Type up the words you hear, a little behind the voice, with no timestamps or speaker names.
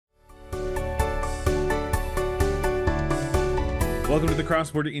Welcome to the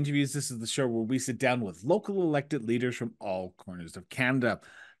Cross Border Interviews. This is the show where we sit down with local elected leaders from all corners of Canada.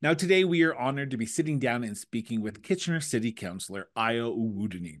 Now, today we are honored to be sitting down and speaking with Kitchener City Councillor Ay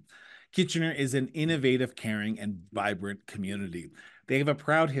Owodunni. Kitchener is an innovative, caring, and vibrant community. They have a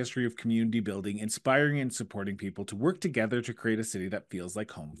proud history of community building, inspiring and supporting people to work together to create a city that feels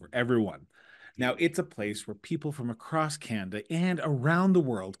like home for everyone. Now, it's a place where people from across Canada and around the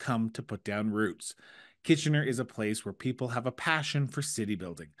world come to put down roots. Kitchener is a place where people have a passion for city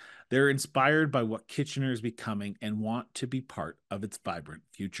building. They're inspired by what Kitchener is becoming and want to be part of its vibrant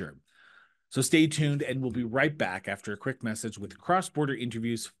future. So stay tuned, and we'll be right back after a quick message with cross-border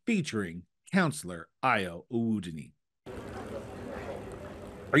interviews featuring Councillor Ay Owodunni.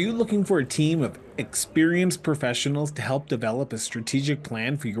 Are you looking for a team of experienced professionals to help develop a strategic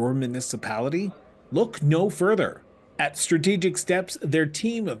plan for your municipality? Look no further. At Strategic Steps, their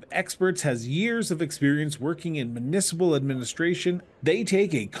team of experts has years of experience working in municipal administration. They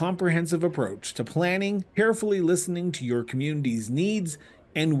take a comprehensive approach to planning, carefully listening to your community's needs,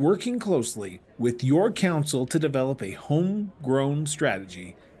 and working closely with your council to develop a homegrown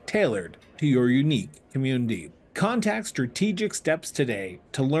strategy tailored to your unique community. Contact Strategic Steps today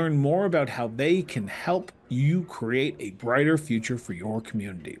to learn more about how they can help you create a brighter future for your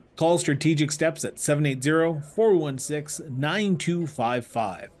community. Call Strategic Steps at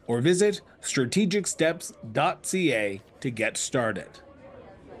 780-416-9255 or visit strategicsteps.ca to get started.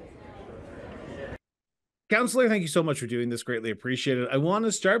 Counselor, thank you so much for doing this. Greatly appreciated. I want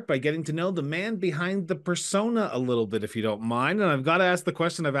to start by getting to know the man behind the persona a little bit, if you don't mind. And I've got to ask the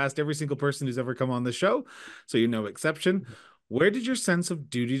question I've asked every single person who's ever come on the show, so you're no exception. Where did your sense of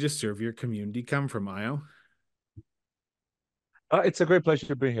duty to serve your community come from, Ayo? It's a great pleasure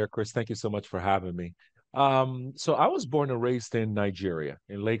to be here, Chris. Thank you so much for having me. So I was born and raised in Nigeria,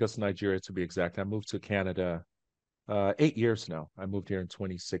 in Lagos, Nigeria, to be exact. I moved to Canada 8 years now. I moved here in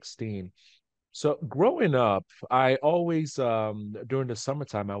 2016. So growing up, I always, during the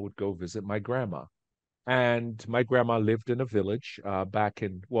summertime, I would go visit my grandma. And my grandma lived in a village back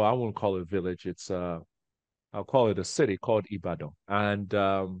in, well, I won't call it a village. I'll call it a city called Ibadan. And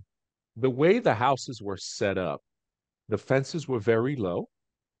the way the houses were set up, the fences were very low.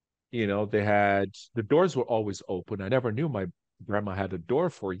 The doors were always open. I never knew my grandma had a door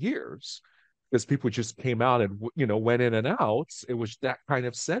for years because people just came out and, went in and out. It was that kind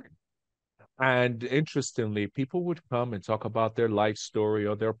of setting. And interestingly, people would come and talk about their life story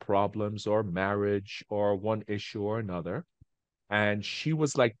or their problems or marriage or one issue or another. And she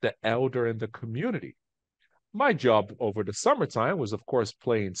was like the elder in the community. My job over the summertime was, of course,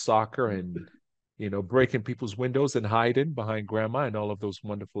 playing soccer and, breaking people's windows and hiding behind grandma and all of those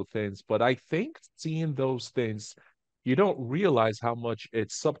wonderful things. But I think seeing those things, you don't realize how much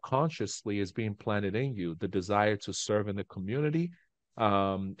it subconsciously is being planted in you, the desire to serve in the community,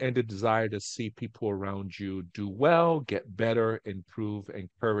 and the desire to see people around you do well, get better, improve,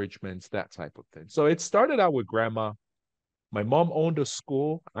 encouragements, that type of thing. So it started out with grandma. My mom owned a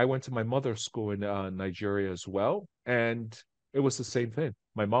school. I went to my mother's school in Nigeria as well. And it was the same thing.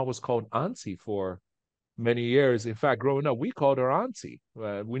 My mom was called Auntie for many years. In fact, growing up, we called her Auntie.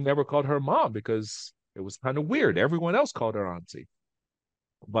 We never called her mom because it was kind of weird. Everyone else called her Auntie.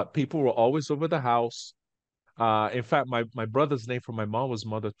 But people were always over the house. In fact, my brother's name for my mom was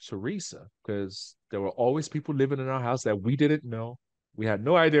Mother Teresa because there were always people living in our house that we didn't know. We had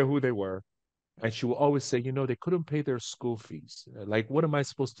no idea who they were. And she would always say, they couldn't pay their school fees. Like, what am I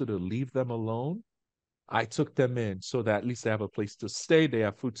supposed to do? Leave them alone? I took them in so that at least they have a place to stay, they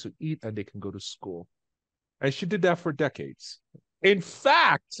have food to eat, and they can go to school. And she did that for decades. In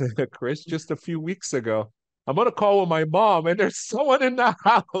fact, Chris, just a few weeks ago, I'm going to call with my mom, and there's someone in the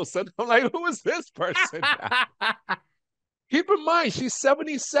house. And I'm like, who is this person now? Keep in mind, she's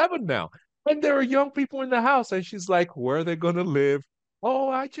 77 now. And there are young people in the house. And she's like, where are they going to live? Oh,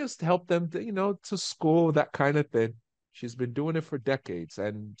 I just help them, to school, that kind of thing. She's been doing it for decades,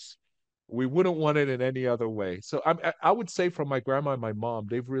 and we wouldn't want it in any other way. So I would say from my grandma and my mom,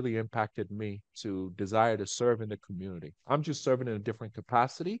 they've really impacted me to desire to serve in the community. I'm just serving in a different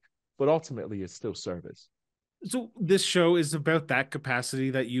capacity, but ultimately it's still service. So this show is about that capacity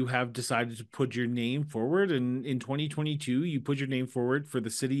that you have decided to put your name forward. And in 2022, you put your name forward for the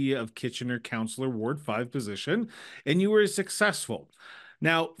City of Kitchener Councillor Ward 5 position, and you were successful.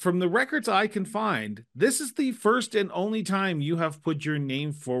 Now, from the records I can find, this is the first and only time you have put your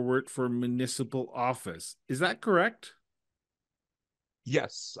name forward for municipal office. Is that correct?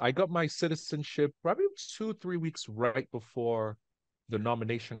 Yes, I got my citizenship probably 2, 3 weeks right before the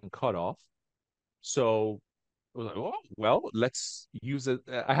nomination cutoff. So I was like, oh, well, let's use it.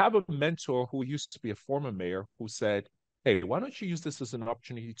 I have a mentor who used to be a former mayor who said, hey, why don't you use this as an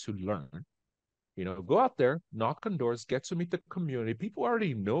opportunity to learn? Go out there, knock on doors, get to meet the community. People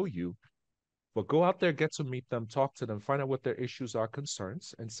already know you, but go out there, get to meet them, talk to them, find out what their issues are,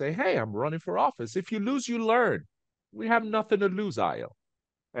 concerns, and say, hey, I'm running for office. If you lose, you learn. We have nothing to lose, Io.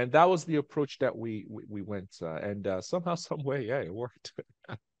 And that was the approach that we went, and somehow, some way, yeah, it worked.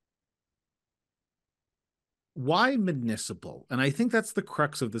 Why municipal? And I think that's the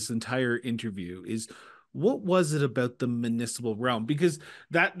crux of this entire interview is what was it about the municipal realm? Because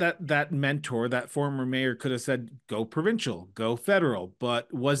that mentor, that former mayor could have said, go provincial, go federal.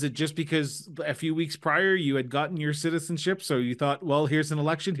 But was it just because a few weeks prior you had gotten your citizenship? So you thought, well, here's an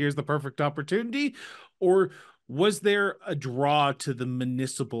election, here's the perfect opportunity? Or was there a draw to the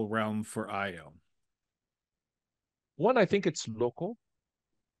municipal realm for IO? One, I think it's local.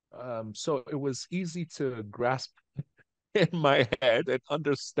 So it was easy to grasp in my head and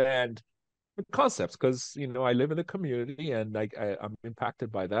understand the concepts because I live in the community and I'm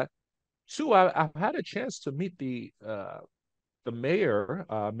impacted by that. Two, I've had a chance to meet the mayor,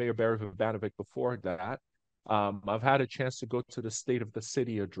 Mayor Barry Vivanovic. Before that, I've had a chance to go to the State of the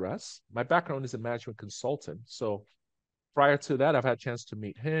City address. My background is a management consultant, so prior to that, I've had a chance to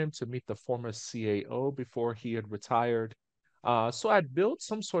meet him, to meet the former CAO before he had retired. So I'd built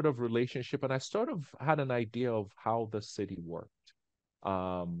some sort of relationship, and I sort of had an idea of how the city worked.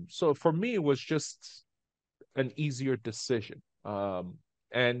 So for me, it was just an easier decision.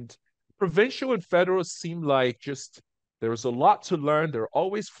 And provincial and federal seemed like just there was a lot to learn. They're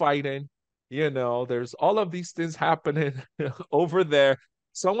always fighting. There's all of these things happening over there.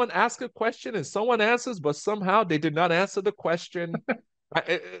 Someone asks a question and someone answers, but somehow they did not answer the question.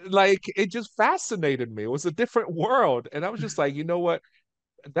 Like it just fascinated me. It was a different world, and I was just like, you know what?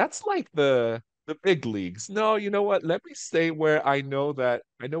 That's like the big leagues. No, you know what? Let me stay where I know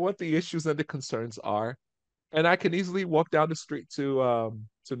what the issues and the concerns are, and I can easily walk down the street to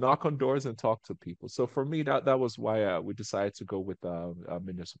knock on doors and talk to people. So for me, that was why we decided to go with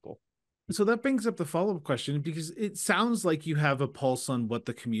municipal. So that brings up the follow-up question because it sounds like you have a pulse on what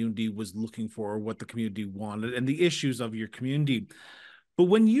the community was looking for, what the community wanted, and the issues of your community. But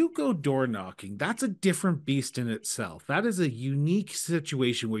when you go door knocking, that's a different beast in itself. That is a unique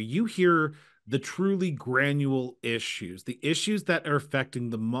situation where you hear the truly granular issues, the issues that are affecting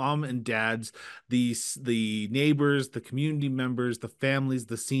the mom and dads, the neighbors, the community members, the families,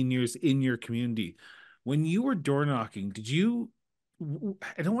 the seniors in your community. When you were door knocking, did you,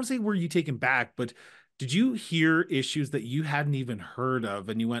 I don't want to say were you taken back, but did you hear issues that you hadn't even heard of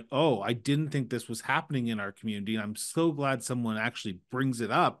and you went, oh, I didn't think this was happening in our community, and I'm so glad someone actually brings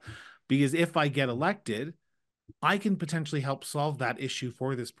it up, because if I get elected, I can potentially help solve that issue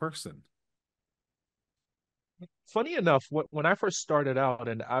for this person. Funny enough, when I first started out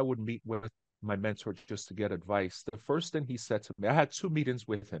and I would meet with my mentor just to get advice, the first thing he said to me, I had two meetings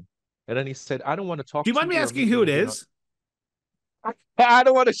with him, and then he said, I don't want to Do talk you to mind you me or asking meet who you it again. is? I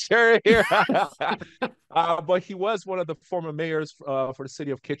don't want to share it here. But he was one of the former mayors for the city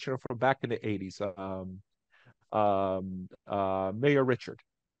of Kitchener from back in the 80s. Mayor Richard,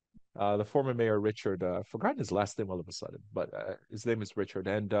 the former Mayor Richard. I've forgotten his last name all of a sudden, but his name is Richard.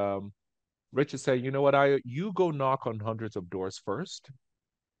 And Richard said, you know what, you go knock on hundreds of doors first,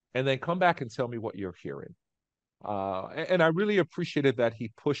 and then come back and tell me what you're hearing. And I really appreciated that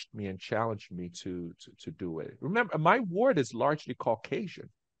he pushed me and challenged me to do it. Remember, my ward is largely Caucasian.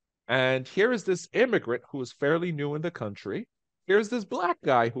 And here is this immigrant who is fairly new in the country. Here's this black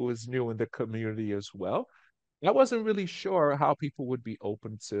guy who is new in the community as well. I wasn't really sure how people would be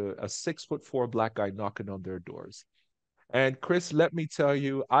open to a 6'4" black guy knocking on their doors. And Chris, let me tell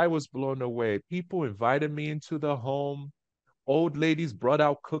you, I was blown away. People invited me into the home. Old ladies brought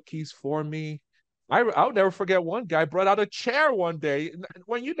out cookies for me. I'll never forget one guy brought out a chair one day.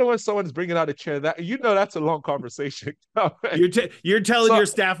 When when someone's bringing out a chair, that's a long conversation. You're telling So your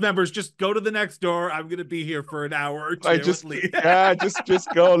staff members, just go to the next door. I'm going to be here for an hour or I two at just, least. yeah,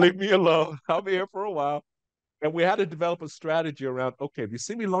 just go, leave me alone. I'll be here for a while. And we had to develop a strategy around, okay, if you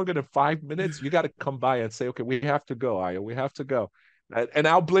see me longer than 5 minutes, you got to come by and say, okay, we have to go, Aya, we have to go. And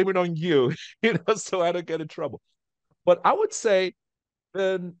I'll blame it on you, so I don't get in trouble. But I would say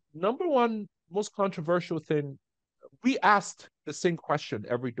the number one most controversial thing, we asked the same question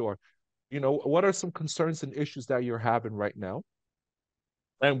every door. What are some concerns and issues that you're having right now?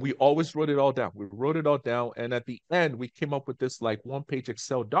 And we always wrote it all down. We wrote it all down. And at the end, we came up with this like one-page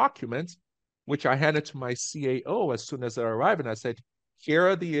Excel document, which I handed to my CAO as soon as I arrived. And I said, here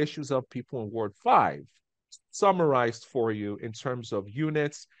are the issues of people in Ward 5, summarized for you in terms of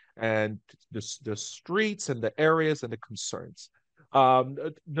units and the streets and the areas and the concerns.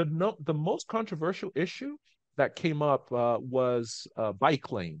 The most controversial issue that came up was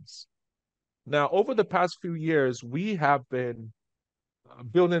bike lanes. Now, over the past few years, we have been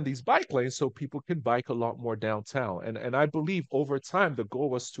building these bike lanes so people can bike a lot more downtown. And I believe over time the goal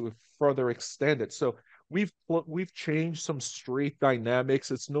was to further extend it. So we've changed some street dynamics.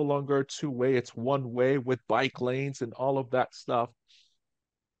 It's no longer two-way, it's one way with bike lanes and all of that stuff.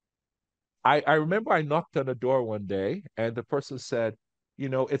 I remember I knocked on a door one day and the person said, you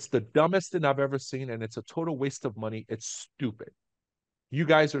know, it's the dumbest thing I've ever seen and it's a total waste of money. It's stupid. You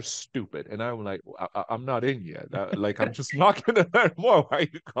guys are stupid. And I'm like, I'm not in yet. Like, I'm just not going to learn more. Why are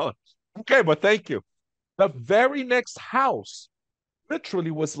you calling? Okay, but thank you. The very next house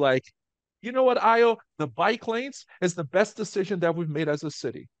literally was like, you know what, Io? The bike lanes is the best decision that we've made as a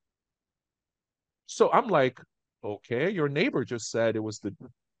city. So I'm like, okay, your neighbor just said it was the,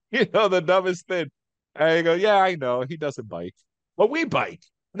 the dumbest thing. And I go, yeah, I know. He doesn't bike. But we bike.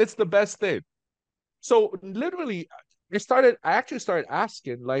 And it's the best thing. So literally, I actually started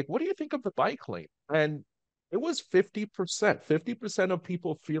asking, like, what do you think of the bike lane? And it was 50%. 50% of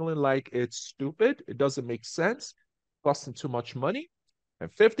people feeling like it's stupid, it doesn't make sense, costing too much money,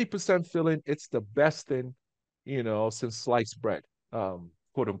 and 50% feeling it's the best thing, since sliced bread,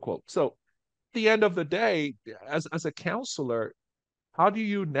 quote unquote. So at the end of the day, as a counselor, how do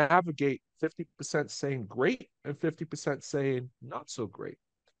you navigate 50% saying great and 50% saying not so great?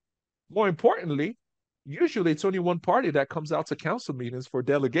 More importantly, usually it's only one party that comes out to council meetings for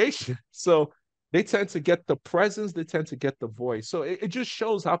delegation. So they tend to get the presence, they tend to get the voice. So it just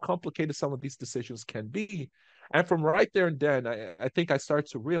shows how complicated some of these decisions can be. And from right there and then, I think I started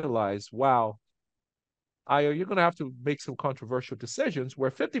to realize, wow, you're going to have to make some controversial decisions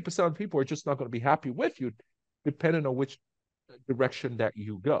where 50% of people are just not going to be happy with you, depending on which direction that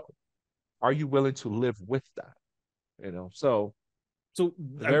you go. Are you willing to live with that? So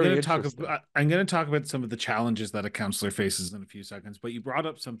very interesting. I'm going to talk about some of the challenges that a counselor faces in a few seconds, but you brought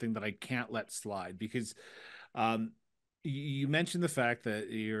up something that I can't let slide because you mentioned the fact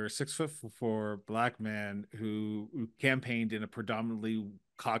that you're a 6'4" Black man who campaigned in a predominantly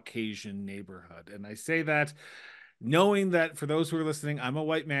Caucasian neighborhood. And I say that knowing that for those who are listening, I'm a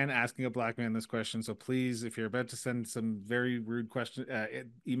white man asking a Black man this question. So please, if you're about to send some very rude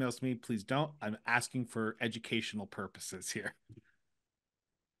emails to me, please don't. I'm asking for educational purposes here.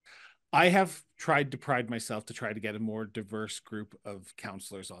 I have tried to pride myself to try to get a more diverse group of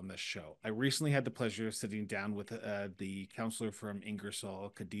counselors on this show. I recently had the pleasure of sitting down with the counselor from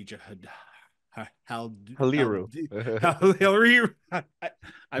Ingersoll, Khadija Haliru. Hillary.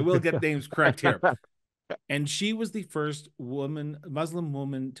 I will get names correct here. And she was the first Muslim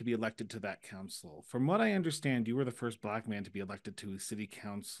woman to be elected to that council. From what I understand, you were the first Black man to be elected to a city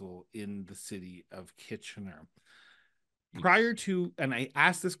council in the city of Kitchener. Prior to, and I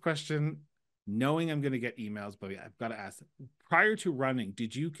asked this question knowing I'm going to get emails, but I've got to ask, prior to running,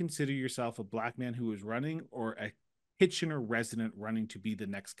 did you consider yourself a Black man who was running or a Kitchener resident running to be the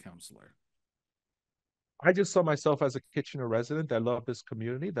next councillor? I just saw myself as a Kitchener resident. I love this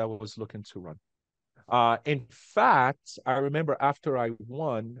community that was looking to run. In fact, I remember after I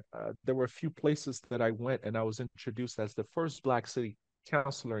won, there were a few places that I went and I was introduced as the first Black city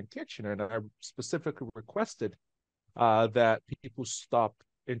councillor in Kitchener. And I specifically requested that people stop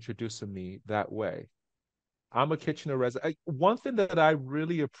introducing me that way. I'm a Kitchener resident. One thing that I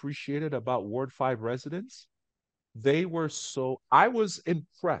really appreciated about Ward 5 residents, I was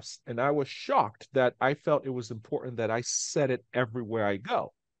impressed and I was shocked that I felt it was important that I said it everywhere I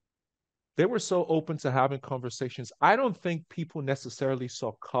go. They were so open to having conversations. I don't think people necessarily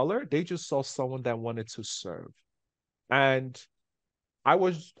saw color. They just saw someone that wanted to serve. And I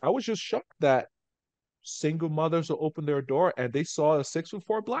was just shocked that single mothers will open their door and they saw a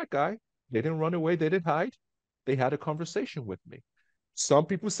 6'4" Black guy. They didn't run away, they didn't hide. They had a conversation with me. Some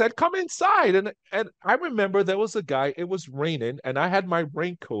people said, come inside. And I remember there was a guy, it was raining, and I had my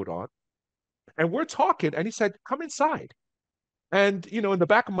raincoat on. And we're talking, and he said, come inside. And in the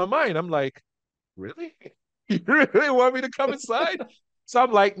back of my mind, I'm like, really? You really want me to come inside? So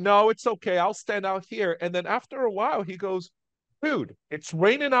I'm like, no, it's okay. I'll stand out here. And then after a while, he goes, dude, it's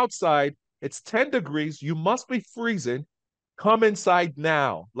raining outside. It's 10 degrees. You must be freezing. Come inside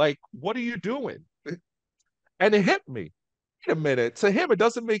now. Like, what are you doing? And it hit me. Wait a minute. To him, it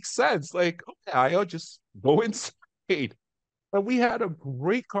doesn't make sense. Like, okay, I'll just go inside. And we had a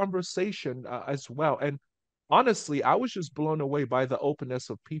great conversation as well. And honestly, I was just blown away by the openness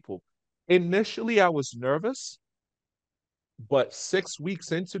of people. Initially, I was nervous, but 6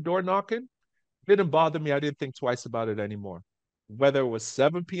 weeks into door knocking, didn't bother me. I didn't think twice about it anymore. Whether it was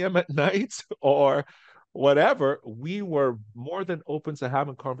 7 p.m. at night or whatever, we were more than open to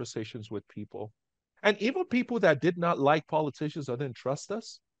having conversations with people. And even people that did not like politicians or didn't trust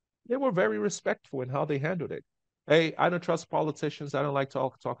us, they were very respectful in how they handled it. Hey, I don't trust politicians. I don't like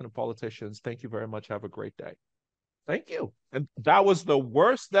talking to politicians. Thank you very much. Have a great day. Thank you. And that was the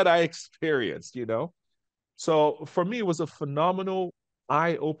worst that I experienced, you know? So for me, it was a phenomenal,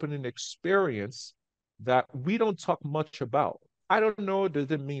 eye-opening experience that we don't talk much about. I don't know,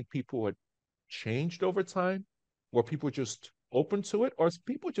 does it mean people had changed over time? Were people just open to it? Or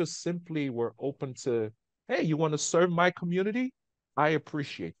people just simply were open to, hey, you want to serve my community? I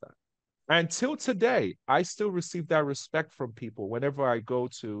appreciate that. Until today, I still receive that respect from people whenever I go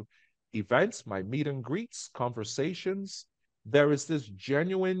to events, my meet and greets, conversations. There is this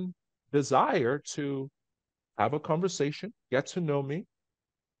genuine desire to have a conversation, get to know me,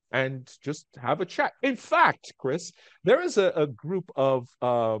 and just have a chat. In fact, Chris, there is a group of,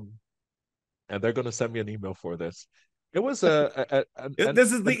 and they're going to send me an email for this. It was This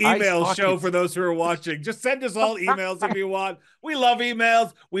is an the ice email hockey. show for those who are watching. Just send us all emails if you want. We love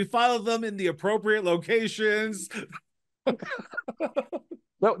emails. We file them in the appropriate locations. There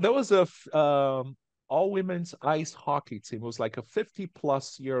was a all women's ice hockey team. It was like a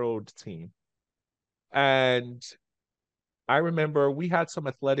 50-plus-year-old team. And I remember we had some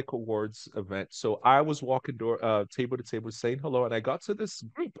athletic awards event. So I was walking table to table saying hello. And I got to this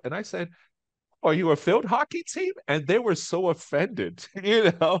group and I said, are you a field hockey team? And they were so offended,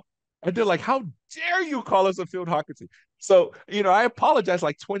 you know? And they're like, how dare you call us a field hockey team? So, you know, I apologized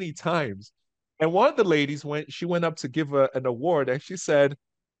like 20 times. And one of the ladies she went up to give an award and she said,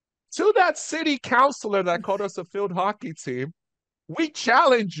 to that city councilor that called us a field hockey team, we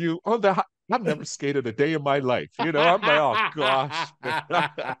challenge you on the. I've never skated a day in my life. You know, I'm like, oh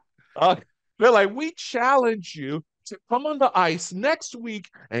gosh. They're like, we challenge you to come on the ice next week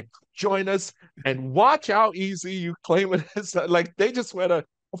and join us and watch how easy you claim it is. Like they just went of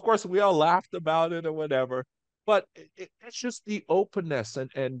course, we all laughed about it or whatever. But it's just the openness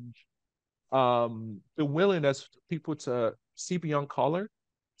and the willingness for people to see beyond color,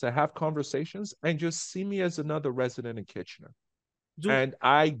 to have conversations, and just see me as another resident in Kitchener. Do, And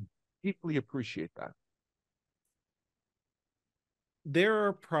I deeply appreciate that. there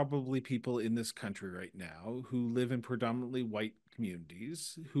are probably people in this country right now who live in predominantly white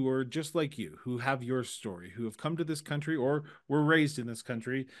communities who are just like you, who have your story, who have come to this country or were raised in this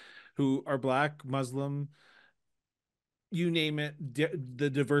country, who are Black, Muslim, you name it. The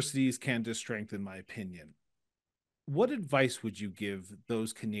diversity is Canada's strength, in my opinion. What advice would you give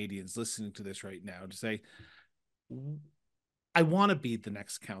those Canadians listening to this right now to say, I want to be the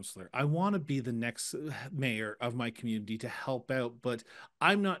next counselor. I want to be the next mayor of my community to help out, but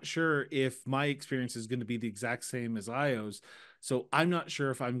I'm not sure if my experience is going to be the exact same as Io's. So I'm not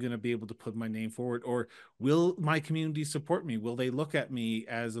sure if I'm going to be able to put my name forward, or will my community support me? Will they look at me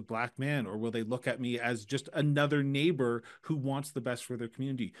as a Black man, or will they look at me as just another neighbor who wants the best for their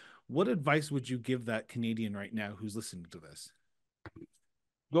community? What advice would you give that Canadian right now who's listening to this?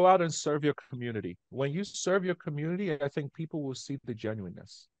 Go out and serve your community. When you serve your community, I think people will see the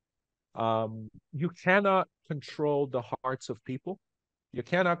genuineness. You cannot control the hearts of people. You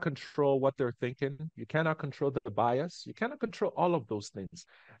cannot control what they're thinking. You cannot control the bias. You cannot control all of those things.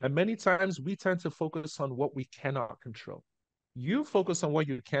 And many times we tend to focus on what we cannot control. You focus on what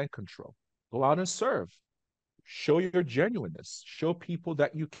you can control. Go out and serve. Show your genuineness. Show people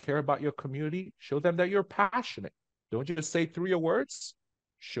that you care about your community. Show them that you're passionate. Don't just say through your words,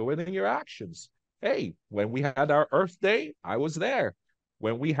 show it in your actions. Hey, when we had our Earth Day, I was there.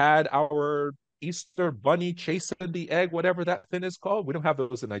 When we had our Easter bunny chasing the egg, whatever that thing is called. We don't have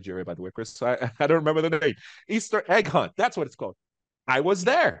those in Nigeria, by the way, Chris. So I don't remember the name. Easter egg hunt. That's what it's called. I was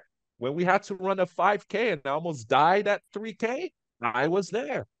there. When we had to run a 5K and I almost died at 3K, I was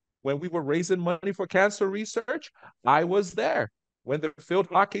there. When we were raising money for cancer research, I was there. When the field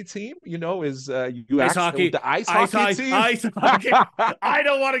hockey team, you know, is you Ice ask hockey, the ice hockey team. ice hockey. I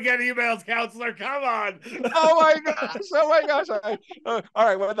don't want to get emails, counselor. Come on. Oh my gosh! Oh my gosh! All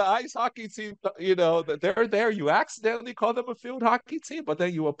right, well, the ice hockey team, you know, they're there. You accidentally call them a field hockey team, but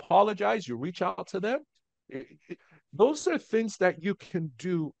then you apologize. You reach out to them. Those are things that you can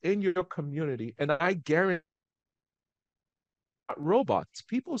do in your community, and I guarantee robots.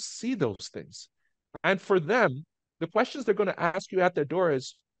 People see those things, and for them, the questions they're going to ask you at the door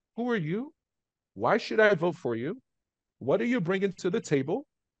is, "Who are you? Why should I vote for you? What are you bringing to the table?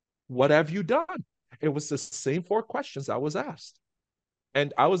 What have you done?" It was the same four questions I was asked.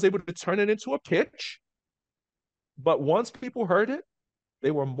 And I was able to turn it into a pitch. But once people heard it, they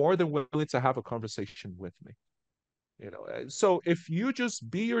were more than willing to have a conversation with me. You know, so if you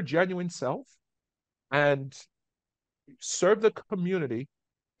just be your genuine self and serve the community,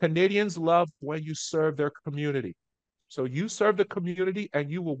 Canadians love when you serve their community. So you serve the community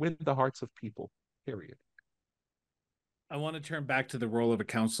and you will win the hearts of people, period. I want to turn back to the role of a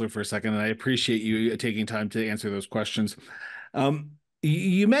counselor for a second, and I appreciate you taking time to answer those questions.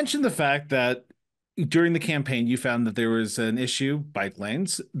 You mentioned the fact that during the campaign, you found that there was an issue, bike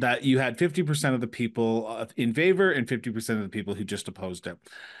lanes, that you had 50% of the people in favor and 50% of the people who just opposed it.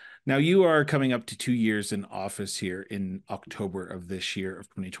 Now, you are coming up to 2 years in office here in October of this year of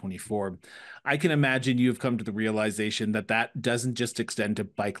 2024. I can imagine you've come to the realization that that doesn't just extend to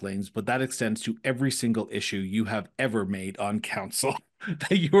bike lanes, but that extends to every single issue you have ever made on council,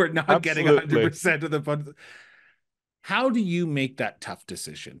 that you are not getting Absolutely. 100% of the funds. How do you make that tough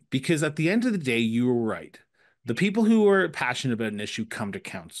decision? Because at the end of the day, you were right. The people who are passionate about an issue come to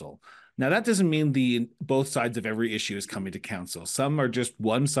council. Now, that doesn't mean the both sides of every issue is coming to council. Some are just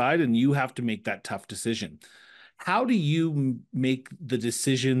one side, and you have to make that tough decision. How do you make the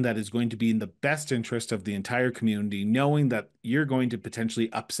decision that is going to be in the best interest of the entire community, knowing that you're going to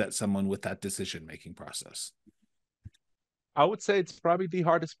potentially upset someone with that decision-making process? I would say it's probably the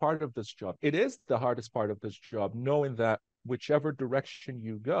hardest part of this job. It is the hardest part of this job, knowing that whichever direction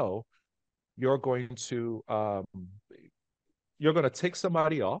you go, you're going to um, you're going to take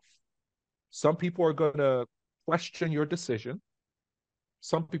somebody off. Some people are going to question your decision.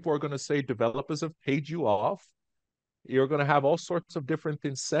 Some people are going to say developers have paid you off. You're going to have all sorts of different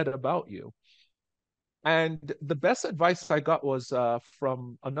things said about you. And the best advice I got was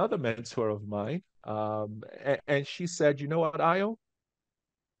from another mentor of mine. And she said, you know what, Io?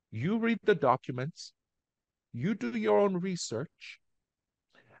 You read the documents, you do your own research,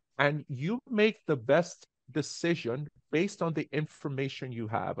 and you make the best decision based on the information you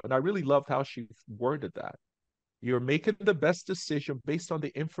have. And I really loved how she worded that. You're making the best decision based on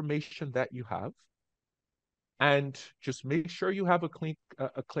the information that you have, and just make sure you have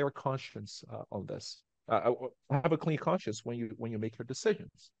a clear conscience on this. Have a clean conscience when you make your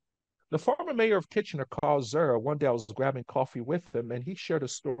decisions. The former mayor of Kitchener, Carl Zer, one day I was grabbing coffee with him, and he shared a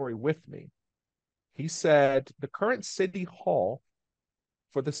story with me. He said the current city hall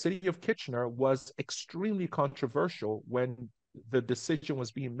for the city of Kitchener was extremely controversial when the decision was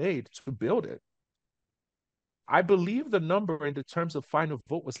being made to build it. I believe the number in the terms of final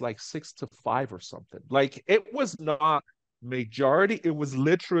vote was like 6-5 or something. Like it was not majority, it was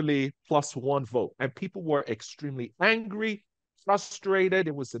literally plus one vote. And people were extremely angry, frustrated.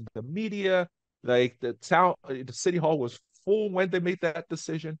 It was in the media. Like the city hall was full when they made that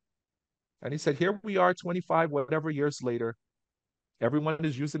decision. And he said, here we are 25, whatever years later. Everyone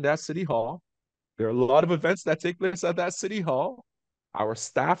is using that city hall. There are a lot of events that take place at that city hall. Our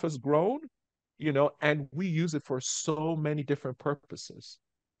staff has grown, and we use it for so many different purposes.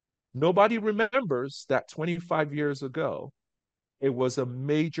 Nobody remembers that 25 years ago, it was a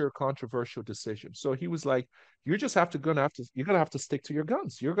major controversial decision. So he was like, you're gonna have to stick to your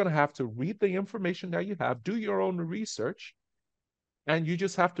guns. You're gonna have to read the information that you have, do your own research, and you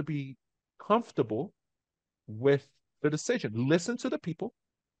just have to be comfortable with the decision. Listen to the people,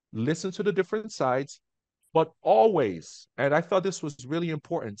 listen to the different sides, but always, and I thought this was really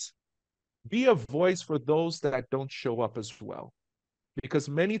important, be a voice for those that don't show up as well. Because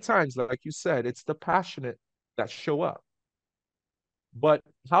many times, like you said, it's the passionate that show up. But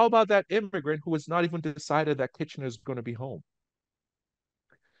how about that immigrant who has not even decided that Kitchener is going to be home?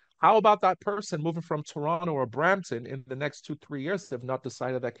 How about that person moving from Toronto or Brampton in the next 2-3 years have not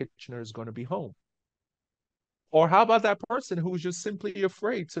decided that Kitchener is going to be home? Or how about that person who's just simply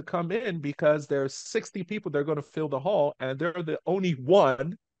afraid to come in because there's 60 people that are going to fill the hall and they're the only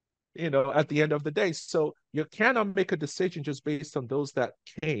one, at the end of the day. So you cannot make a decision just based on those that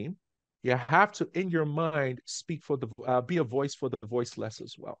came. You have to, in your mind, be a voice for the voiceless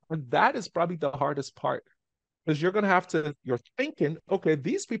as well. And that is probably the hardest part, because you're thinking, okay,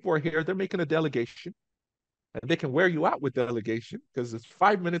 these people are here, they're making a delegation, and they can wear you out with delegation because it's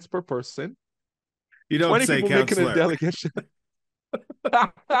 5 minutes per person. You don't 20 say, people making a counselor. delegation.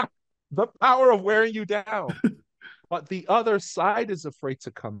 The power of wearing you down. But the other side is afraid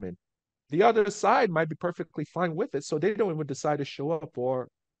to come in. The other side might be perfectly fine with it, so they don't even decide to show up or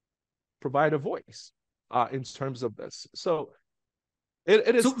provide a voice in terms of this. So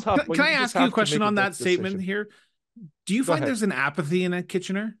it is So tough, but can you I just ask you a have to question make a on good that statement decision. here? Do you Go find ahead. there's an apathy in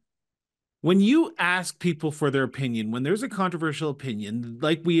Kitchener? When you ask people for their opinion, when there's a controversial opinion,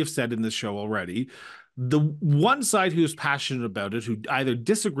 like we have said in this show already, the one side who's passionate about it, who either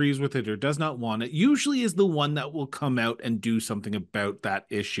disagrees with it or does not want it, usually is the one that will come out and do something about that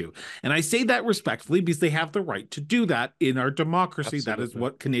issue. And I say that respectfully because they have the right to do that in our democracy. That is Absolutely.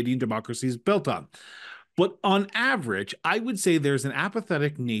 what Canadian democracy is built on. But on average, I would say there's an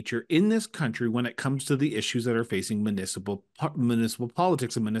apathetic nature in this country when it comes to the issues that are facing municipal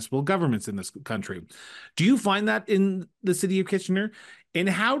politics and municipal governments in this country. Do you find that in the city of Kitchener? And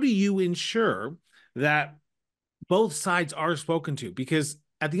how do you ensure that both sides are spoken to? Because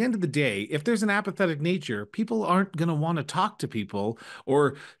at the end of the day, if there's an apathetic nature, people aren't going to want to talk to people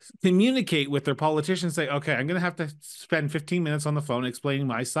or communicate with their politicians. Say, okay, I'm going to have to spend 15 minutes on the phone explaining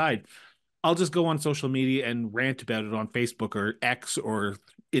my side. I'll just go on social media and rant about it on Facebook or X or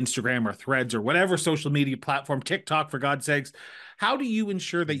Instagram or Threads or whatever social media platform, TikTok, for God's sakes. How do you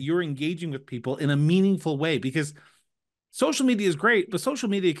ensure that you're engaging with people in a meaningful way? Because social media is great, but social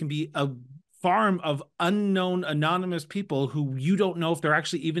media can be a farm of unknown, anonymous people who you don't know if they're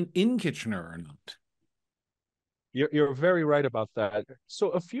actually even in Kitchener or not. You're very right about that. So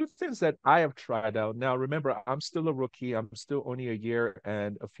a few things that I have tried out. Now, remember, I'm still a rookie. I'm still only a year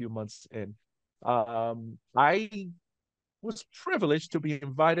and a few months in. I was privileged to be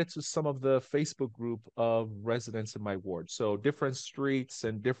invited to some of the Facebook group of residents in my ward. So different streets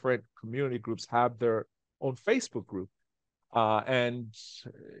and different community groups have their own Facebook group. And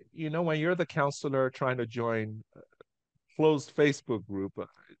when you're the counselor trying to join a closed Facebook group,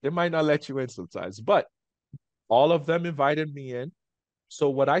 they might not let you in sometimes, but all of them invited me in. So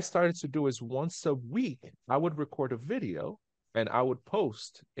what I started to do is once a week, I would record a video and I would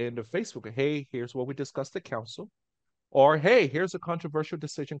post in the Facebook, hey, here's what we discussed at council. Or, hey, here's a controversial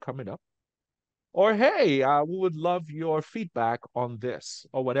decision coming up. Or, hey, we would love your feedback on this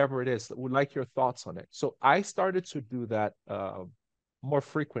or whatever it is. We'd like your thoughts on it. So I started to do that more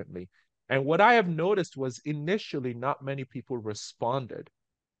frequently. And what I have noticed was initially not many people responded.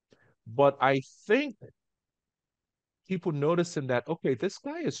 But I think people noticing that, okay, this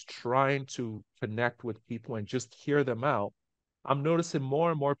guy is trying to connect with people and just hear them out. I'm noticing more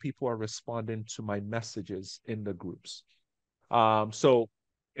and more people are responding to my messages in the groups. So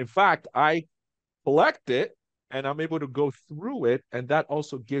in fact, I collect it and I'm able to go through it. And that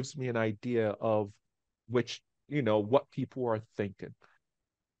also gives me an idea of what people are thinking.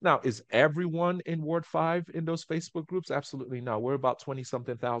 Now, is everyone in Ward 5 in those Facebook groups? Absolutely not. We're about 20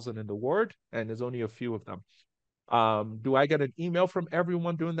 something thousand in the ward, and there's only a few of them. Do I get an email from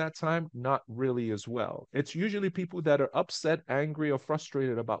everyone during that time? Not really as well. It's usually people that are upset, angry, or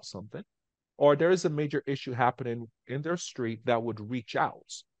frustrated about something, or there is a major issue happening in their street that would reach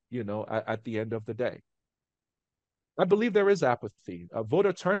out, at the end of the day. I believe there is apathy.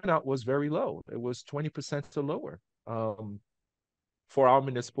 Voter turnout was very low. It was 20% or lower for our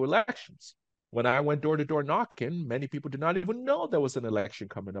municipal elections. When I went door to door knocking, many people did not even know there was an election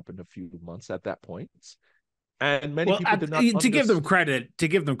coming up in a few months at that point. And many Well, people did not to give them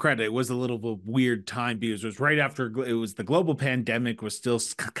understand. credit, it was a little bit weird time because it was right after it was the global pandemic was still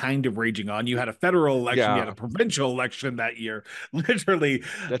kind of raging on. You had a federal election, you had a Yeah, provincial election that year. Literally,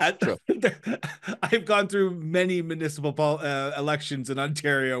 that's at, true. I've gone through many municipal elections in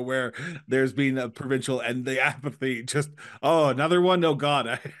Ontario where there's been a provincial and the apathy just, oh, another one. Oh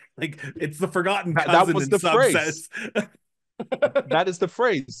God, like it's the forgotten That cousin was in the some phrase. sense. That is the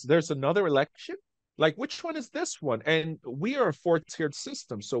phrase. There's another election. Like, which one is this one? And we are a four-tiered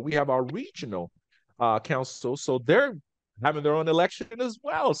system. So we have our regional council. So they're having their own election as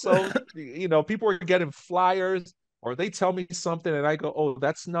well. So, people are getting flyers or they tell me something and I go, oh,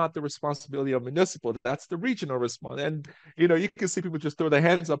 that's not the responsibility of municipal. That's the regional response. And, you can see people just throw their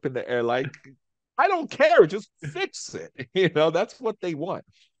hands up in the air like, I don't care. Just fix it. That's what they want.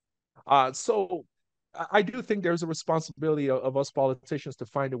 So I do think there's a responsibility of us politicians to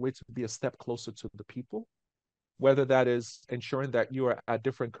find a way to be a step closer to the people, whether that is ensuring that you are at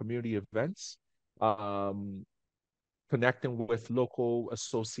different community events, um, connecting with local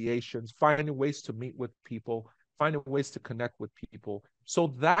associations, finding ways to meet with people, finding ways to connect with people. So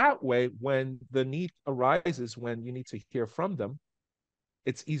that way, when the need arises, when you need to hear from them,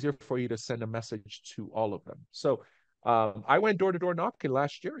 it's easier for you to send a message to all of them. So I went door to door knocking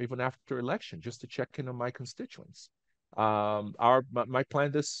last year, even after election, just to check in on my constituents. My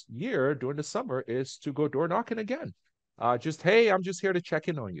plan this year during the summer is to go door knocking again. Hey, I'm just here to check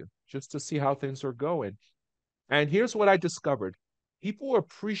in on you, just to see how things are going. And here's what I discovered: people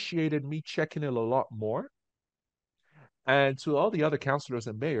appreciated me checking in a lot more. And to all the other councillors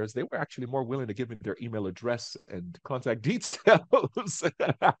and mayors, they were actually more willing to give me their email address and contact details.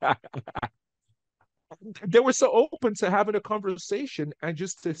 They were so open to having a conversation and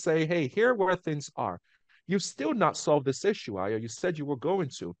just to say, hey, here where things are. You've still not solved this issue, Aya. You said you were going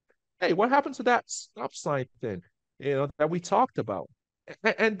to. Hey, what happened to that stop sign thing, that we talked about?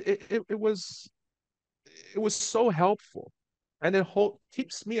 And it was so helpful. And it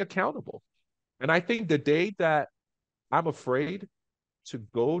keeps me accountable. And I think the day that I'm afraid to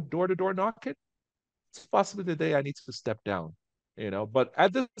go door to door knocking, it's possibly the day I need to step down, you know. But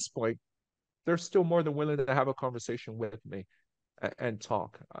at this point, they're still more than willing to have a conversation with me and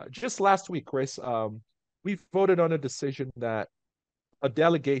talk. Just last week, Chris, we voted on a decision that a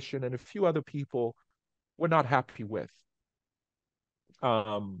delegation and a few other people were not happy with.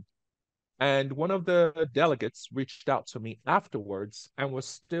 Um, and one of the delegates reached out to me afterwards and was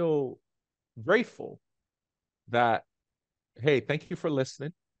still grateful that, hey, thank you for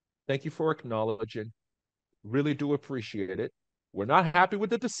listening. Thank you for acknowledging. Really do appreciate it. We're not happy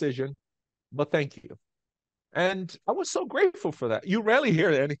with the decision, but thank you. And I was so grateful for that. You rarely hear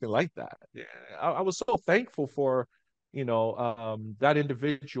anything like that. Yeah, I was so thankful for, that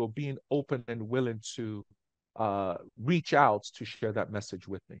individual being open and willing to reach out to share that message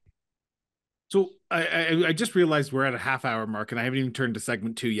with me. So I just realized we're at a half hour mark and I haven't even turned to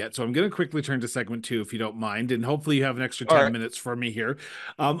segment two yet. So I'm going to quickly turn to segment two if you don't mind, and hopefully you have an extra All 10 right, minutes for me here.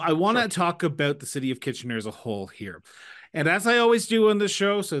 I want sure. to talk about the city of Kitchener as a whole here. And as I always do on the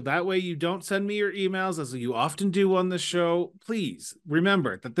show, so that way you don't send me your emails as you often do on the show, please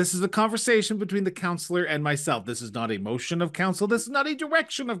remember that this is a conversation between the counselor and myself. This is not a motion of council. This is not a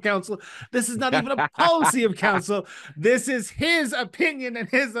direction of council. This is not even a policy of council. This is his opinion and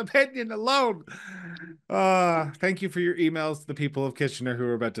his opinion alone. Thank you for your emails to the people of Kitchener who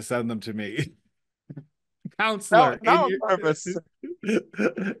are about to send them to me. now, Counselor, in now I'm nervous. your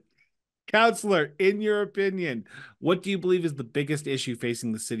Counselor, in your opinion, what do you believe is the biggest issue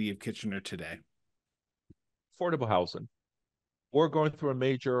facing the city of Kitchener today? Affordable housing. We're going through a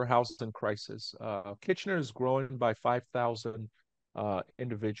major housing crisis. Kitchener is growing by 5,000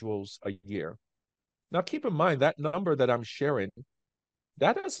 individuals a year. Now, keep in mind that number that I'm sharing,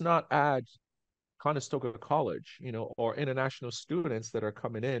 that does not add Conestoga College, or international students that are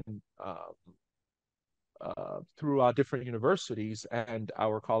coming in through our different universities and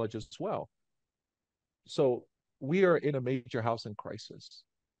our college as well. So we are in a major housing crisis.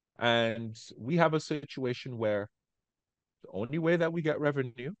 And we have a situation where the only way that we get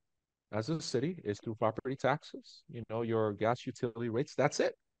revenue as a city is through property taxes, your gas utility rates. That's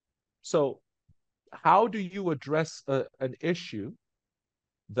it. So, how do you address an issue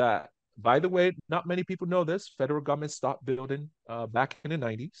that, by the way, not many people know this? Federal government stopped building back in the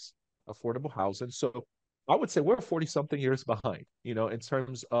 90s, affordable housing. So, I would say we're 40 something years behind, in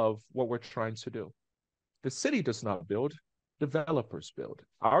terms of what we're trying to do. The city does not build, developers build.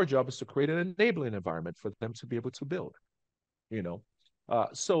 Our job is to create an enabling environment for them to be able to build, you know.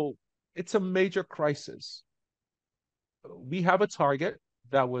 So it's a major crisis. We have a target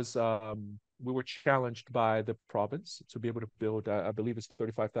that was, we were challenged by the province to be able to build, I believe it's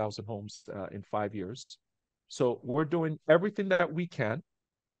 35,000 homes in 5 years. So we're doing everything that we can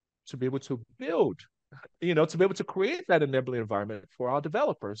to be able to build, to be able to create that enabling environment for our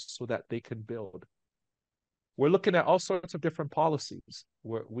developers so that they can build. We're looking at all sorts of different policies.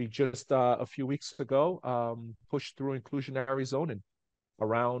 We just a few weeks ago pushed through inclusionary zoning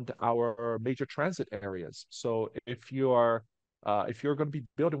around our major transit areas. So if you're going to be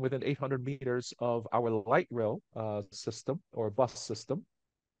building within 800 meters of our light rail system or bus system,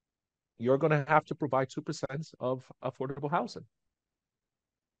 you're going to have to provide 2% of affordable housing.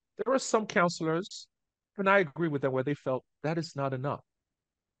 There are some councillors, and I agree with them, where they felt that is not enough.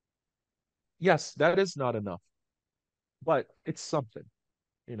 Yes, that is not enough, but it's something,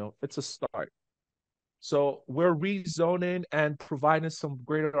 it's a start. So we're rezoning and providing some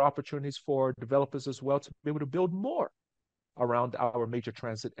greater opportunities for developers as well to be able to build more around our major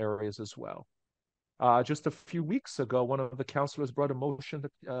transit areas as well. Just a few weeks ago, one of the councillors brought a motion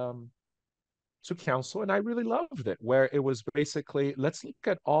to council, and I really loved it, where it was basically, let's look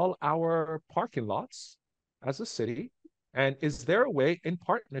at all our parking lots as a city, and is there a way in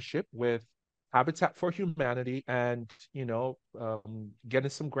partnership with Habitat for Humanity and, getting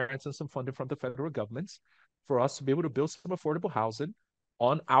some grants and some funding from the federal governments for us to be able to build some affordable housing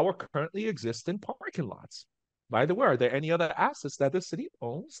on our currently existing parking lots. By the way, are there any other assets that the city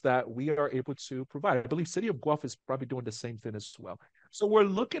owns that we are able to provide? I believe City of Guelph is probably doing the same thing as well. So we're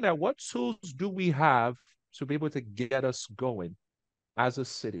looking at what tools do we have to be able to get us going as a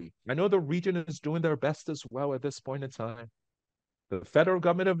city. I know the region is doing their best as well at this point in time. The federal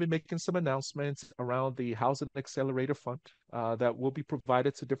government have been making some announcements around the Housing Accelerator Fund that will be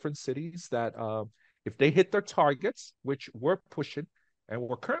provided to different cities that if they hit their targets, which we're pushing, and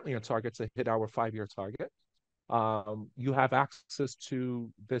we're currently on target to hit our 5-year target, you have access to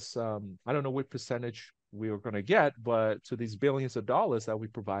this, I don't know what percentage we are going to get, but to these billions of dollars that we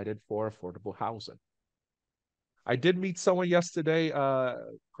provided for affordable housing. I did meet someone yesterday,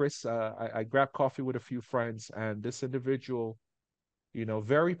 Chris. I grabbed coffee with a few friends, and this individual,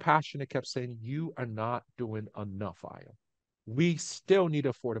 very passionate, kept saying, "You are not doing enough, Io. We still need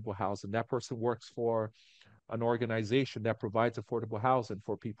affordable housing." That person works for an organization that provides affordable housing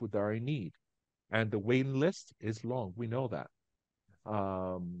for people that are in need, and the waiting list is long. We know that.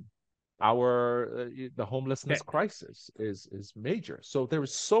 Um, the homelessness Okay. crisis is major. So there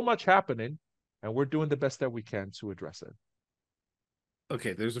is so much happening, and we're doing the best that we can to address it.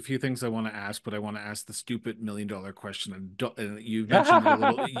 Okay, there's a few things I want to ask, but I want to ask the stupid $1 million question. And you mentioned it a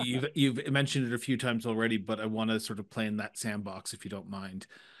little. You've mentioned it a few times already, but I want to sort of play in that sandbox if you don't mind.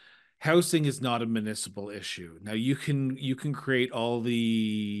 Housing is not a municipal issue. Now you can create all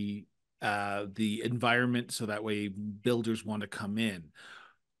the environment so that way builders want to come in.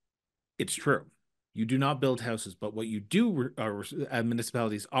 It's true. You do not build houses, but what you do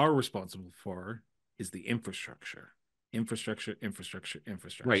municipalities are responsible for is the infrastructure. Infrastructure, infrastructure, Right,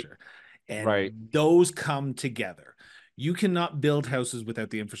 infrastructure. And right. those come together. You cannot build houses without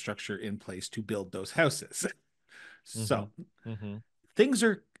the infrastructure in place to build those houses. Mm-hmm. So Mm-hmm. things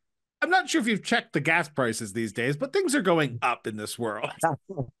are, I'm not sure if you've checked the gas prices these days, but things are going up in this world.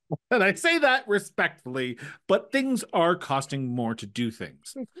 And I say that respectfully, but things are costing more to do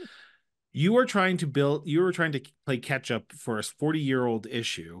things. You are trying to play catch up for a 40-year-old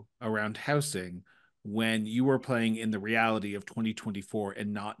issue around housing when you are playing in the reality of 2024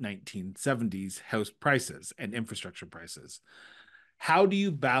 and not 1970s house prices and infrastructure prices. How do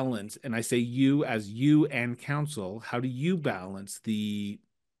you balance, and I say you as you and council, how do you balance the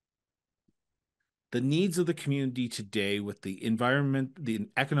needs of the community today with the environment, the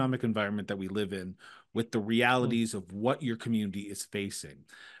economic environment that we live in, with the realities of what your community is facing?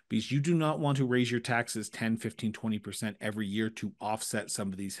 Because you do not want to raise your taxes 10, 15, 20% every year to offset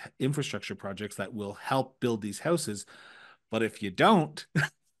some of these infrastructure projects that will help build these houses. But if you don't,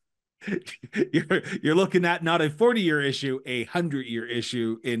 you're looking at not a 40-year issue, a 100-year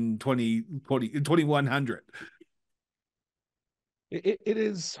issue in 2020, 2100. It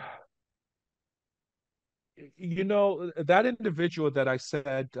is, that individual that I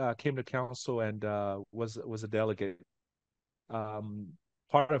said came to council and was a delegate. Um,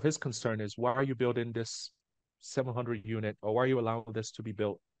 Part of his concern is, why are you building this 700 unit, or why are you allowing this to be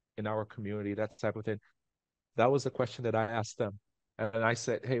built in our community? That type of thing. That was the question that I asked them, and I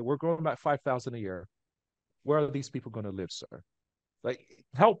said, "Hey, we're growing about 5,000 a year. Where are these people going to live, sir? Like,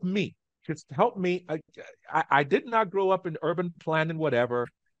 help me. Just help me. I did not grow up in urban planning, whatever.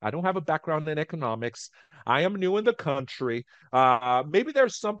 I don't have a background in economics. I am new in the country. Maybe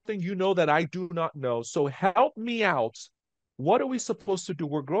there's something that I do not know. So help me out. What are we supposed to do?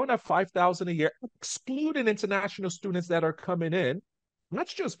 We're growing at 5,000 a year, excluding international students that are coming in. Not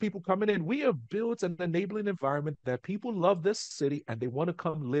just people coming in. We have built an enabling environment that people love this city and they want to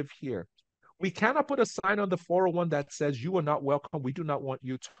come live here. We cannot put a sign on the 401 that says, "You are not welcome. We do not want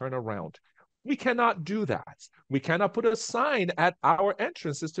you. Turn around." We cannot do that. We cannot put a sign at our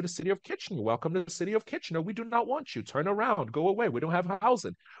entrances to the city of Kitchener. "Welcome to the city of Kitchener. We do not want you. Turn around. Go away. We don't have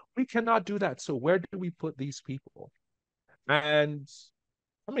housing." We cannot do that. So where do we put these people? And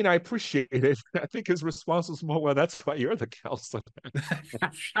I mean, I appreciate it. I think his response was more, "Well, that's why you're the counselor."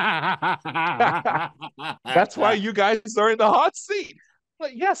 That's why you guys are in the hot seat.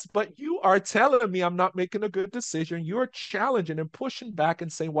 But yes, but you are telling me I'm not making a good decision. You're challenging and pushing back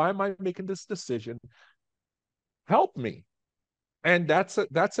and saying, "Why am I making this decision? Help me." And that's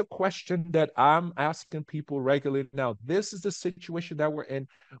a question that I'm asking people regularly now. This is the situation that we're in.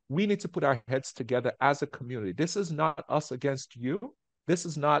 We need to put our heads together as a community. This is not us against you. This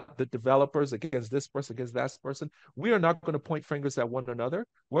is not the developers against this person, against that person. We are not going to point fingers at one another.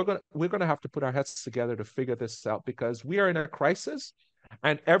 We're going to have to put our heads together to figure this out, because we are in a crisis,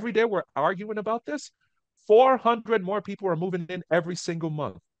 and every day we're arguing about this. 400 more people are moving in every single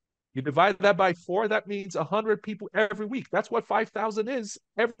month. You divide that by 4, that means 100 people every week. That's what 5,000 is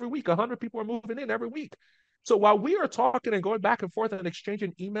every week. 100 people are moving in every week. So while we are talking and going back and forth and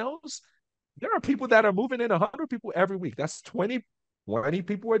exchanging emails, there are people that are moving in 100 people every week. That's 20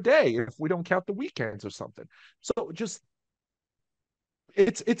 people a day if we don't count the weekends or something. So just,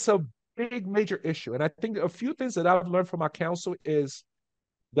 it's a big major issue. And I think a few things that I've learned from our council is,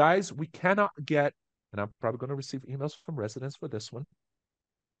 guys, we cannot get, and I'm probably going to receive emails from residents for this one,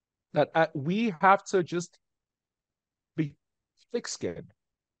 that we have to just be thick-skinned.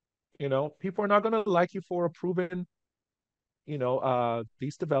 People are not going to like you for approving,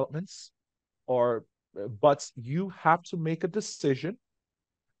 these developments, or, but you have to make a decision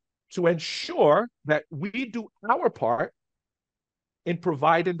to ensure that we do our part in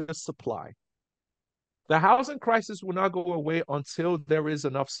providing the supply. The housing crisis will not go away until there is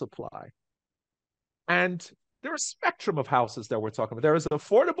enough supply. And there are a spectrum of houses that we're talking about. There is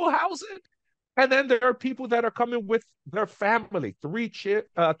affordable housing, and then there are people that are coming with their family, three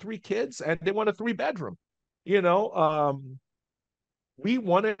kids, and they want a three-bedroom. You know, we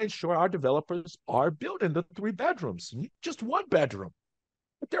want to ensure our developers are building the three bedrooms, just one bedroom.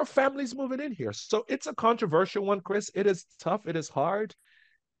 But there are families moving in here. So it's a controversial one, Chris. It is tough. It is hard.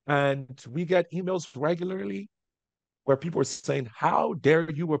 And we get emails regularly where people are saying, how dare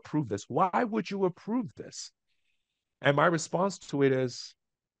you approve this? Why would you approve this? And my response to it is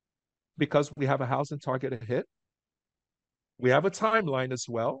because we have a housing target to hit. We have a timeline as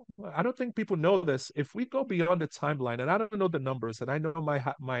well. I don't think people know this. If we go beyond the timeline, and I don't know the numbers, and I know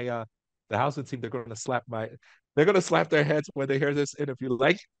the housing team, they're gonna slap their heads when they hear this interview.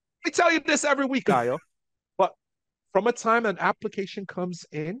 Like, I tell you this every week, Ayo. But from a time an application comes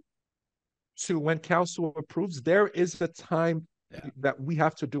in to when council approves, there is a time that we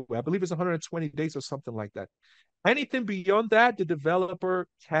have to do. I believe it's 120 days or something like that. Anything beyond that, the developer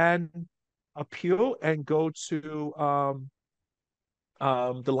can appeal and go to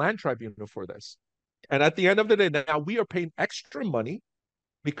the land tribunal for this. And at the end of the day, now we are paying extra money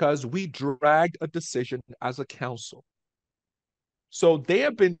because we dragged a decision as a council. So they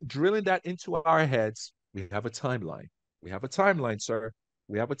have been drilling that into our heads. We have a timeline. We have a timeline, sir.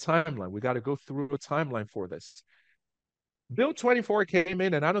 We have a timeline. We got to go through a timeline for this. Bill 24 came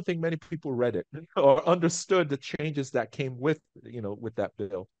in, and I don't think many people read it or understood the changes that came with that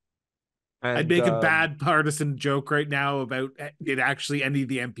bill. I'd And make a bad partisan joke right now about it actually any of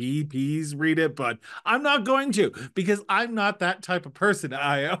the MPPs read it, but I'm not going to because I'm not that type of person,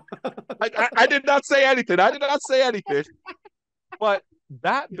 Io. I did not say anything. I did not say anything. But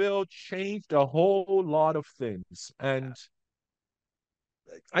that bill changed a whole lot of things. And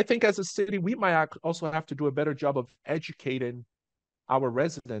I think as a city, we might also have to do a better job of educating our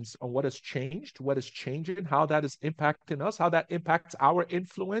residents on what has changed, what is changing, how that is impacting us, how that impacts our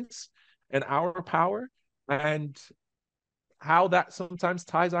influence and our power, and how that sometimes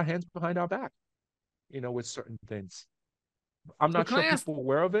ties our hands behind our back, with certain things. I'm So not sure people are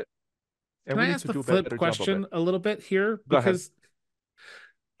aware of it, and can I we need ask to the do a flip better job of it. question a little bit here? Go ahead. Because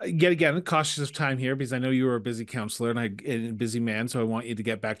yet again, cautious of time here because I know you are a busy counselor and a busy man, so I want you to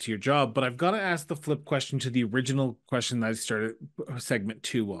get back to your job. But I've got to ask the flip question to the original question that I started segment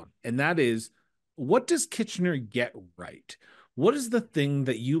 2 on, and that is, what does Kitchener get right? What is the thing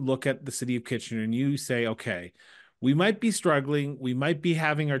that you look at the city of Kitchener and you say, okay, we might be struggling, we might be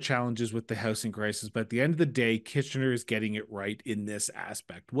having our challenges with the housing crisis, but at the end of the day, Kitchener is getting it right in this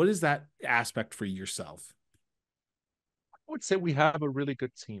aspect. What is that aspect for yourself? I would say we have a really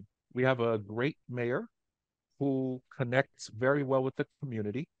good team. We have a great mayor who connects very well with the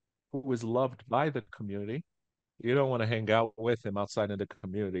community, who is loved by the community. You don't want to hang out with him outside of the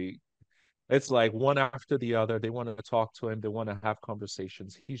community. It's like one after the other. They want to talk to him. They want to have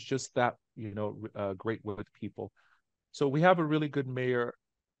conversations. He's just that, great with people. So we have a really good mayor,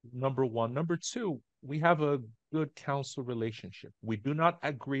 number one. Number two, we have a good council relationship. We do not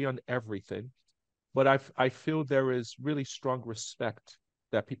agree on everything, but I feel there is really strong respect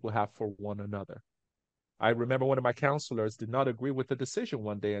that people have for one another. I remember one of my counselors did not agree with the decision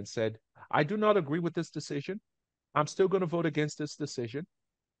one day and said, I do not agree with this decision. I'm still going to vote against this decision,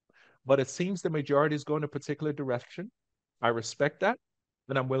 but it seems the majority is going a particular direction. I respect that,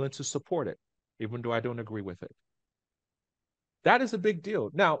 and I'm willing to support it, even though I don't agree with it. That is a big deal.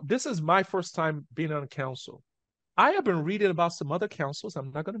 Now, this is my first time being on council. I have been reading about some other councils.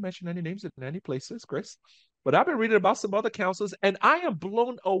 I'm not going to mention any names in any places, Chris, but I've been reading about some other councils, and I am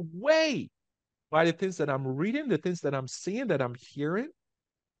blown away by the things that I'm reading, the things that I'm seeing, that I'm hearing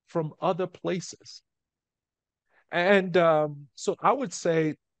from other places. And so I would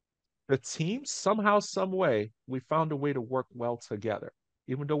say the team, somehow, some way, we found a way to work well together,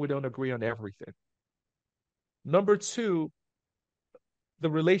 even though we don't agree on everything. Number two, the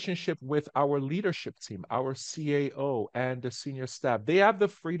relationship with our leadership team, our CAO and the senior staff. They have the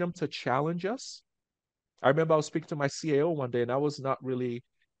freedom to challenge us. I remember I was speaking to my CAO one day and I was not really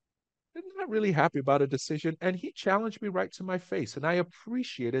happy about a decision. And he challenged me right to my face. And I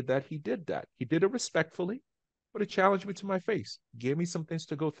appreciated that he did that. He did it respectfully, but he challenged me to my face, gave me some things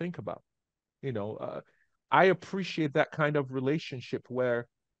to go think about. I appreciate that kind of relationship where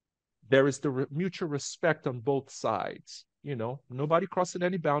there is the mutual respect on both sides. Nobody crossing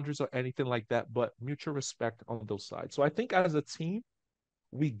any boundaries or anything like that, but mutual respect on those sides. So I think as a team,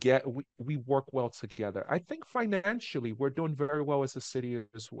 we work well together. I think financially, we're doing very well as a city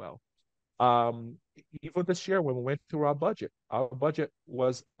as well. Um, Even this year when we went through our budget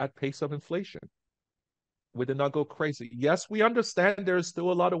was at pace of inflation. We did not go crazy. Yes, we understand there's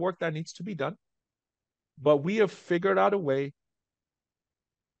still a lot of work that needs to be done, but we have figured out a way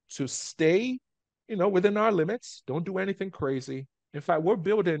to stay, within our limits. Don't do anything crazy. In fact,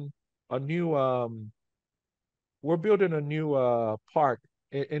 a new we're building a new park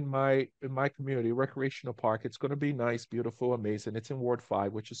in my community, recreational park. It's going to be nice, beautiful, amazing. It's in Ward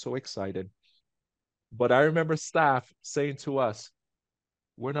 5, which is so excited. But I remember staff saying to us,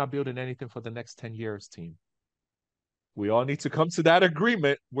 we're not building anything for the next 10 years, team. We all need to come to that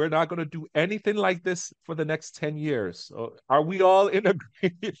agreement. We're not going to do anything like this for the next 10 years. So are we all in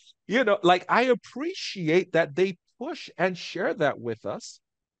agreement? Like, I appreciate that they push and share that with us.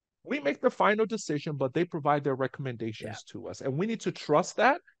 We make the final decision, but they provide their Yeah. recommendations to us. And we need to trust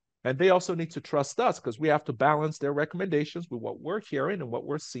that. And they also need to trust us, because we have to balance their recommendations with what we're hearing and what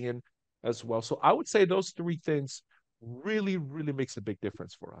we're seeing as well. So I would say those three things really, really makes a big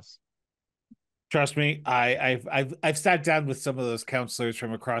difference for us. Trust me, I've sat down with some of those counselors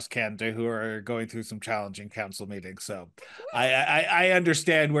from across Canada who are going through some challenging council meetings. So I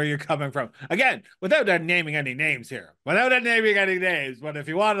understand where you're coming from. Again, without naming any names here, without naming any names, but if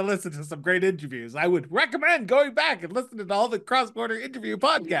you want to listen to some great interviews, I would recommend going back and listening to all the cross-border interview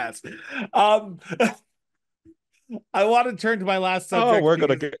podcasts. Um, I want to turn to my last Oh, subject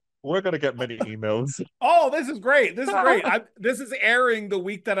because we're gonna get many emails. oh, this is great. This is great. This is airing the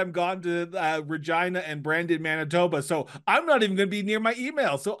week that I'm gone to Regina and Brandon, Manitoba. So I'm not even going to be near my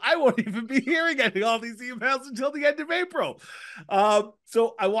email. So I won't even be hearing any all these emails until the end of April.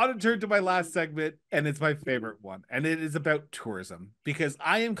 So I want to turn to my last segment, and it's my favorite one. And it is about tourism, because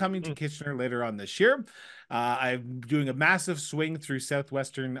I am coming to Kitchener later on this year. I'm doing a massive swing through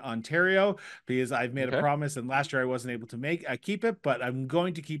southwestern Ontario because I've made a Okay. promise, and last year I wasn't able to keep it, but I'm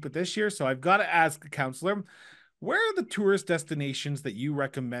going to keep it this year. So I've got to ask, Counselor, where are the tourist destinations that you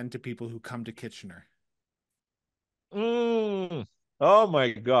recommend to people who come to Kitchener? Mm. Oh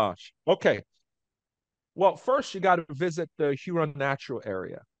my gosh. Okay. Well, first you got to visit the Huron Natural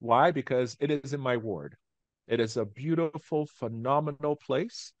Area. Why? Because it is in my ward. It is a beautiful, phenomenal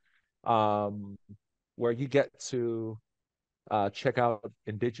place, um, where you get to check out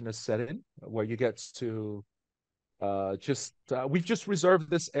indigenous setting, where you get to just we've just reserved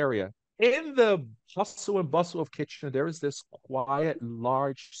this area. In the hustle and bustle of Kitchener, there is this quiet,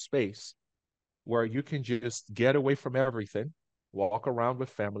 large space where you can just get away from everything, walk around with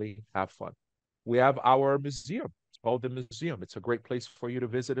family, have fun. We have our museum. It's called the museum. It's a great place for you to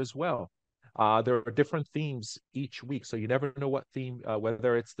visit as well. There are different themes each week, so you never know what theme,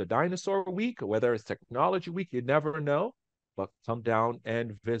 whether it's the dinosaur week or whether it's technology week, you never know. But come down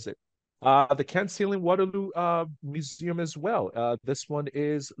and visit. The Kent Ceiling Waterloo Museum as well. This one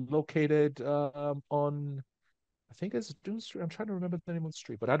is located on, I think it's Dune Street. I'm trying to remember the name of the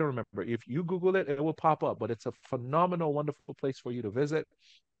street, but I don't remember. If you Google it, it will pop up. But it's a phenomenal, wonderful place for you to visit.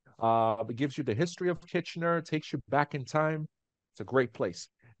 It gives you the history of Kitchener, takes you back in time. It's a great place.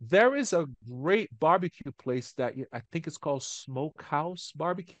 There is a great barbecue place that I think it's called Smokehouse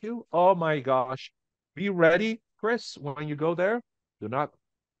Barbecue. Oh my gosh. Be ready, Chris, when you go there. Do not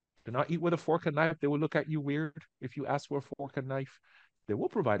eat with a fork and knife. They will look at you weird if you ask for a fork and knife. They will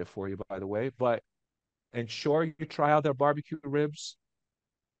provide it for you, by the way, but ensure you try out their barbecue ribs.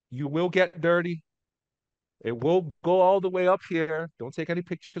 You will get dirty. It will go all the way up here. Don't take any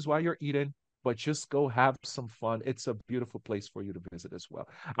pictures while you're eating, but just go have some fun. It's a beautiful place for you to visit as well.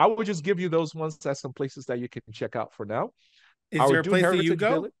 I would just give you those ones as some places that you can check out for now. Is Our there a Dune place that you Heritage go?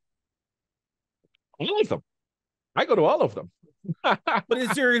 Village, all of them. I go to all of them. But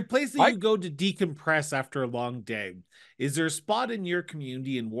is there a place that I you go to decompress after a long day? Is there a spot in your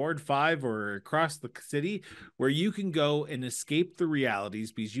community in Ward 5 or across the city where you can go and escape the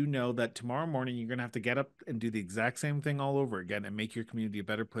realities, because you know that tomorrow morning you're going to have to get up and do the exact same thing all over again and make your community a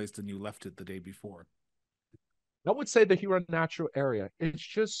better place than you left it the day before? would say the Huron Natural Area. It's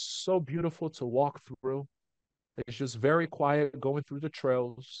just so beautiful to walk through. It's just very quiet going through the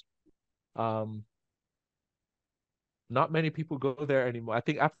trails. Um, Not many people go there anymore. I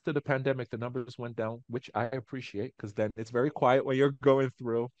think after the pandemic, the numbers went down, which I appreciate, because then it's very quiet when you're going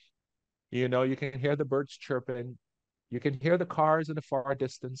through. You can hear the birds chirping. You can hear the cars in the far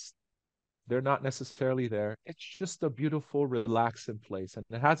distance. They're not necessarily there. It's just a beautiful, relaxing place. And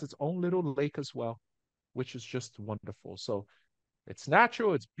it has its own little lake as well, which is just wonderful. So it's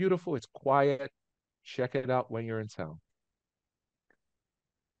natural, it's beautiful, it's quiet. Check it out when you're in town.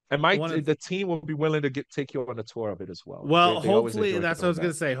 And One of the team will be willing to take you on a tour of it as well. Well, They always hopefully enjoy that's what I doing was gonna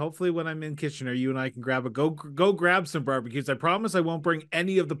that. say. Hopefully, when I'm in Kitchener, you and I can go grab some barbecues. I promise I won't bring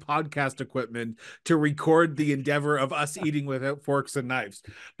any of the podcast equipment to record the endeavor of us eating without forks and knives.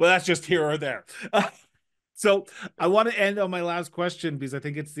 But that's just here or there. So I want to end on my last question because I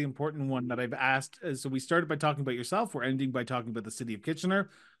think it's the important one that I've asked. So we started by talking about yourself. We're ending by talking about the city of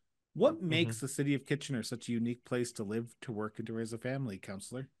Kitchener. What Mm-hmm. makes the city of Kitchener such a unique place to live, to work, and to raise a family,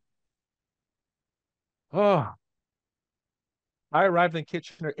 Councillor? Oh, I arrived in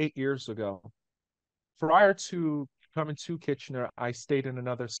Kitchener 8 years ago. Prior to coming to Kitchener, I stayed in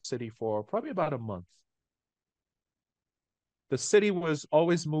another city for probably about a month. The city was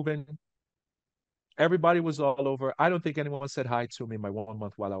always moving. Everybody was all over. I don't think anyone said hi to me my 1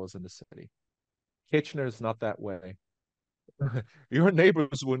 month while I was in the city. Kitchener is not that way. Your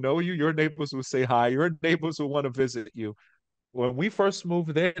neighbors will know you. Your neighbors will say hi. Your neighbors will want to visit you. When we first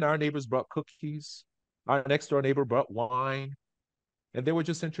moved in, our neighbors brought cookies. Our next door neighbor brought wine, and they were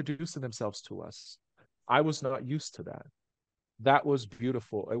just introducing themselves to us. I was not used to that. That was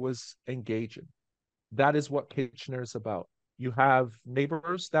beautiful. It was engaging. That is what Kitchener is about. You have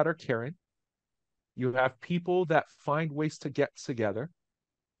neighbors that are caring. You have people that find ways to get together.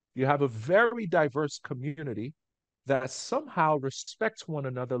 You have a very diverse community that somehow respects one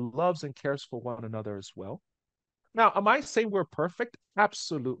another, loves and cares for one another as well. Now, am I saying we're perfect?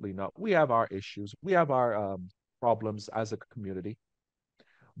 Absolutely not. We have our issues, we have our problems as a community.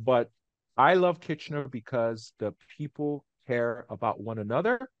 But I love Kitchener because the people care about one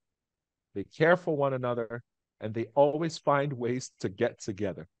another, they care for one another, and they always find ways to get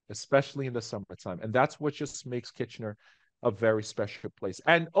together, especially in the summertime. And that's what just makes Kitchener a very special place.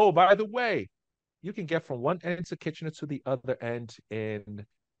 And oh, by the way, you can get from one end to Kitchener to the other end in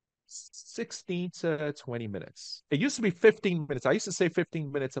 16 to 20 minutes. It used to be 15 minutes. I used to say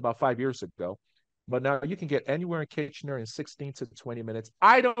 15 minutes about 5 years ago, but now you can get anywhere in Kitchener in 16 to 20 minutes.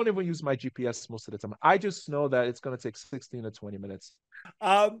 I don't even use my GPS most of the time. I just know that it's going to take 16 to 20 minutes.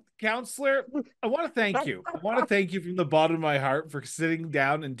 Counselor, I want to thank you. I want to thank you from the bottom of my heart for sitting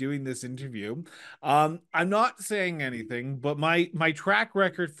down and doing this interview. I'm not saying anything, but my track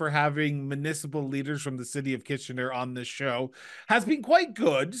record for having municipal leaders from the city of Kitchener on this show has been quite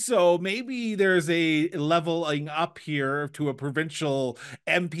good. So maybe there's a leveling up here to a provincial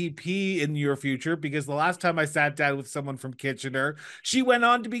MPP in your future, because the last time I sat down with someone from Kitchener, she went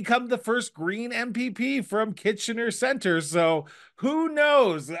on to become the first Green MPP from Kitchener Center. So who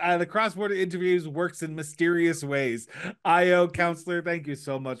knows? The cross-border interviews works in mysterious ways. IO Counselor, thank you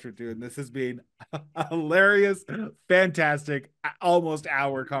so much for doing this. Has been a hilarious, fantastic, almost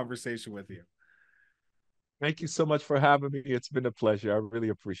hour conversation with you. Thank you so much for having me. It's been a pleasure. I really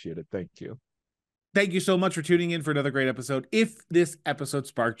appreciate it. Thank you. Thank you so much for tuning in for another great episode. If this episode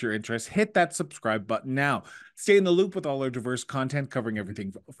sparked your interest, hit that subscribe button now. Stay in the loop with all our diverse content covering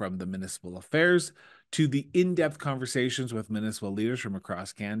everything from the municipal affairs to the in-depth conversations with municipal leaders from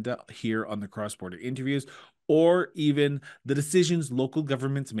across Canada here on the cross-border interviews, or even the decisions local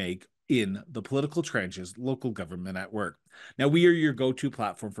governments make in the political trenches, local government at work. Now, we are your go-to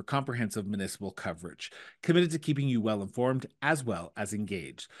platform for comprehensive municipal coverage, committed to keeping you well informed as well as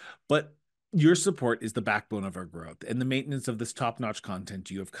engaged. But your support is the backbone of our growth and the maintenance of this top-notch content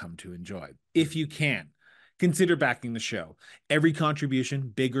you have come to enjoy. If you can, consider backing the show. Every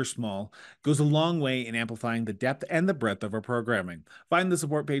contribution, big or small, goes a long way in amplifying the depth and the breadth of our programming. Find the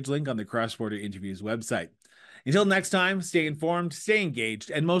support page link on the Cross Border Interviews website. Until next time, stay informed, stay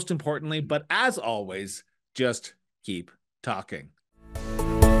engaged, and most importantly, but as always, just keep talking.